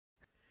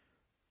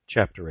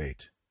Chapter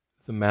 8.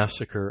 The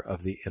Massacre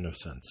of the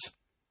Innocents.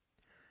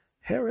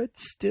 Herod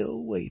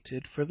still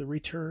waited for the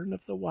return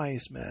of the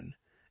wise men,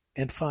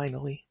 and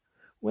finally,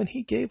 when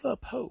he gave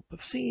up hope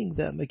of seeing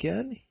them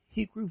again,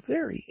 he grew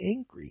very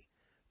angry,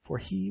 for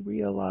he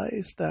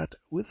realized that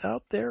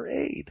without their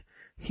aid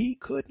he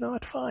could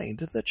not find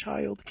the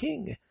child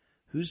king,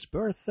 whose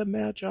birth the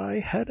Magi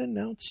had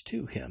announced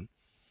to him,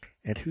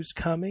 and whose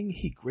coming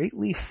he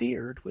greatly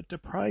feared would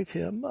deprive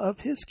him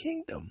of his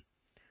kingdom.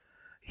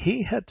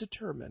 He had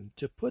determined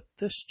to put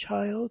this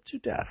child to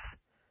death.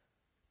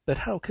 But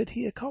how could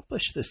he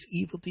accomplish this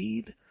evil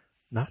deed,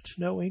 not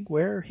knowing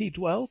where he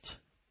dwelt?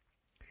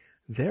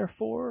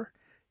 Therefore,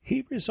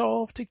 he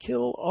resolved to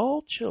kill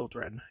all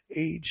children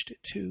aged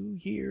 2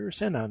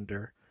 years and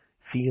under,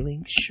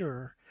 feeling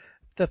sure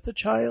that the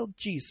child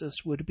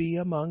Jesus would be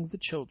among the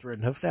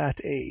children of that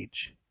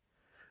age.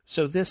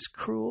 So this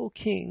cruel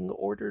king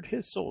ordered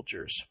his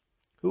soldiers,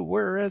 who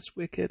were as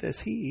wicked as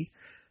he,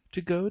 to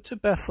go to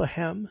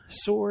Bethlehem,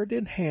 sword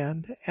in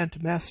hand,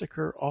 and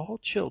massacre all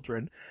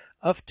children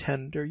of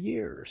tender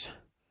years.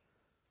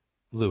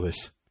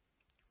 Lewis.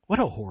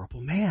 What a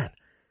horrible man!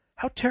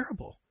 How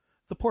terrible!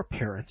 The poor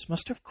parents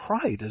must have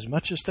cried as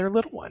much as their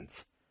little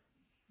ones.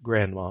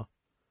 Grandma.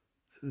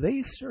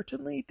 They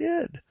certainly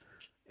did.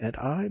 And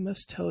I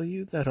must tell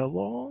you that a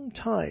long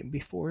time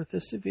before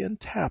this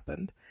event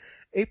happened,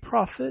 a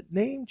prophet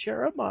named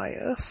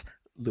Jeremiah.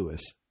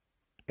 Lewis.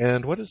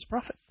 And what is a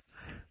prophet?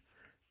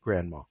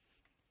 Grandma.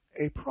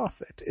 A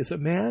prophet is a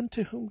man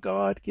to whom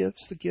God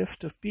gives the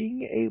gift of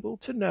being able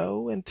to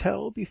know and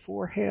tell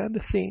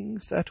beforehand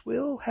things that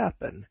will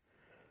happen.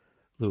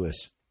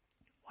 Lewis.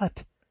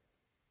 What?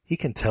 He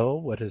can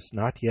tell what has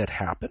not yet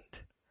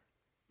happened?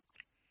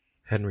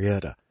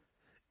 Henrietta.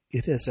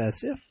 It is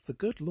as if the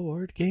good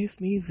Lord gave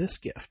me this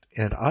gift,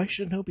 and I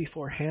should know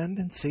beforehand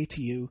and say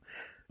to you,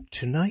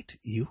 tonight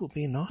you will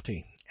be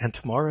naughty, and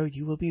tomorrow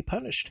you will be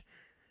punished,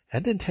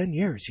 and in 10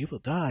 years you will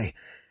die,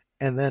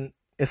 and then,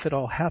 if it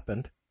all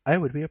happened, I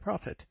would be a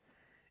prophet.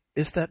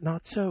 Is that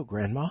not so,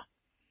 Grandma?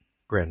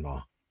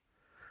 Grandma.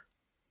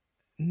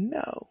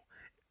 No.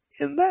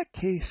 In that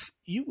case,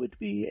 you would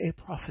be a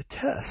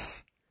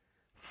prophetess.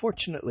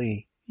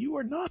 Fortunately, you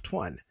are not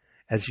one,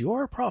 as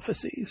your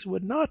prophecies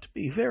would not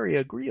be very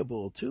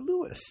agreeable to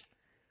Lewis.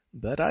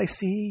 But I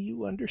see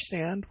you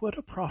understand what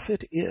a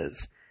prophet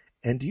is,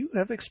 and you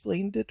have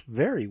explained it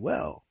very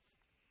well.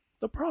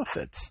 The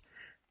prophets,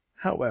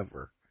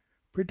 however,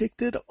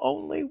 predicted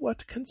only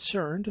what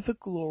concerned the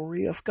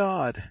glory of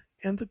God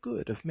and the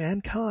good of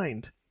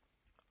mankind.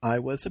 I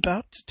was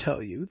about to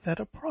tell you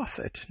that a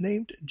prophet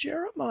named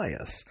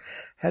Jeremiah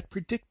had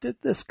predicted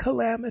this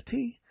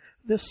calamity,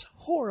 this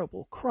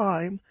horrible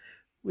crime,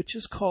 which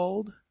is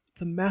called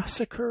the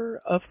Massacre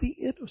of the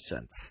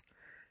Innocents.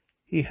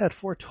 He had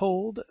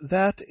foretold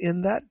that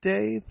in that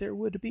day there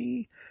would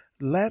be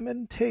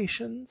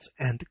lamentations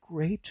and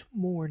great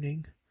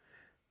mourning.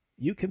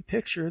 You can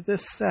picture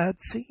this sad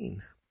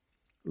scene.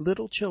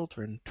 Little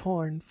children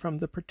torn from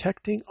the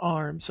protecting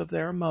arms of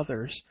their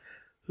mothers,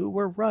 who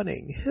were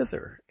running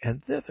hither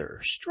and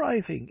thither,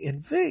 striving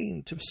in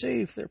vain to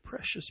save their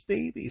precious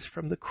babies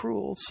from the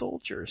cruel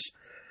soldiers,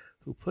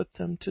 who put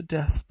them to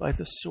death by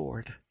the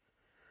sword.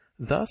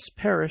 Thus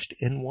perished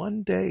in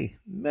one day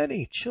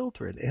many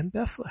children in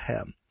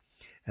Bethlehem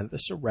and the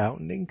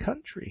surrounding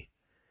country.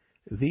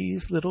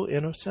 These little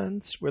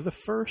innocents were the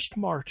first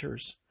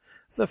martyrs,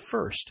 the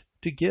first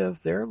to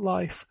give their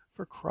life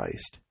for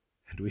Christ.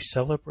 And we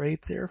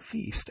celebrate their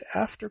feast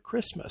after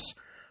Christmas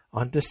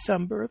on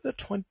December the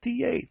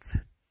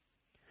 28th.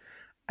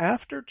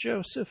 After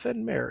Joseph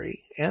and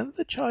Mary and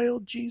the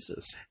child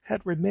Jesus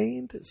had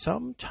remained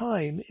some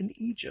time in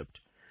Egypt,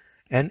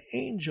 an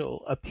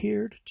angel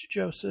appeared to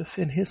Joseph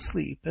in his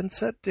sleep and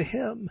said to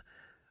him,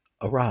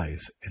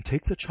 Arise and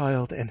take the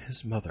child and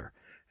his mother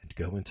and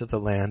go into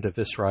the land of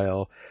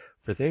Israel,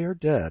 for they are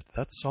dead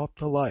that sought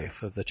the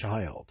life of the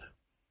child.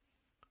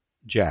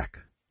 Jack.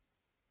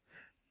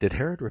 Did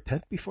Herod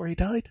repent before he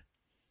died?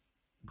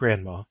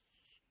 Grandma.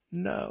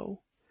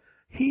 No.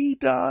 He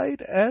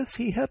died as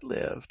he had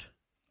lived,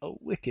 a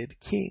wicked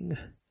king.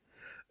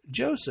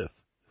 Joseph,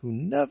 who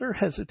never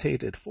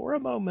hesitated for a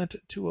moment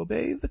to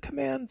obey the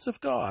commands of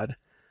God,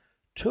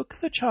 took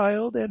the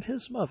child and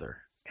his mother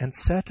and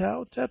set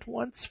out at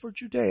once for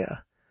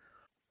Judea.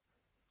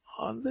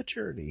 On the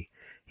journey,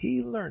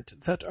 he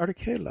learnt that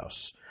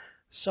Archelaus,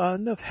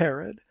 son of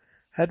Herod,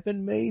 had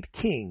been made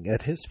king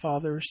at his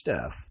father's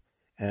death,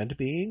 and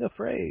being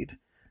afraid,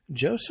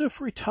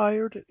 Joseph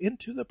retired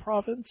into the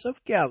province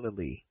of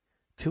Galilee,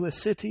 to a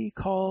city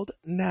called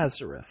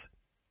Nazareth.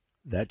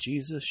 That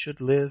Jesus should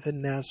live in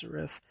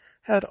Nazareth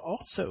had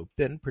also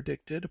been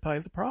predicted by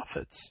the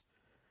prophets.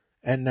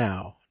 And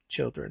now,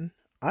 children,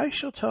 I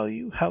shall tell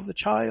you how the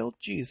child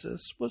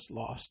Jesus was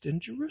lost in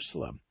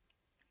Jerusalem.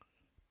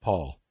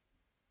 Paul.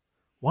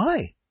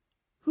 Why?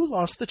 Who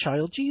lost the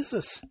child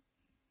Jesus?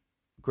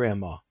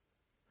 Grandma.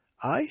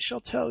 I shall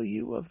tell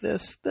you of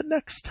this the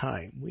next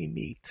time we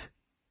meet.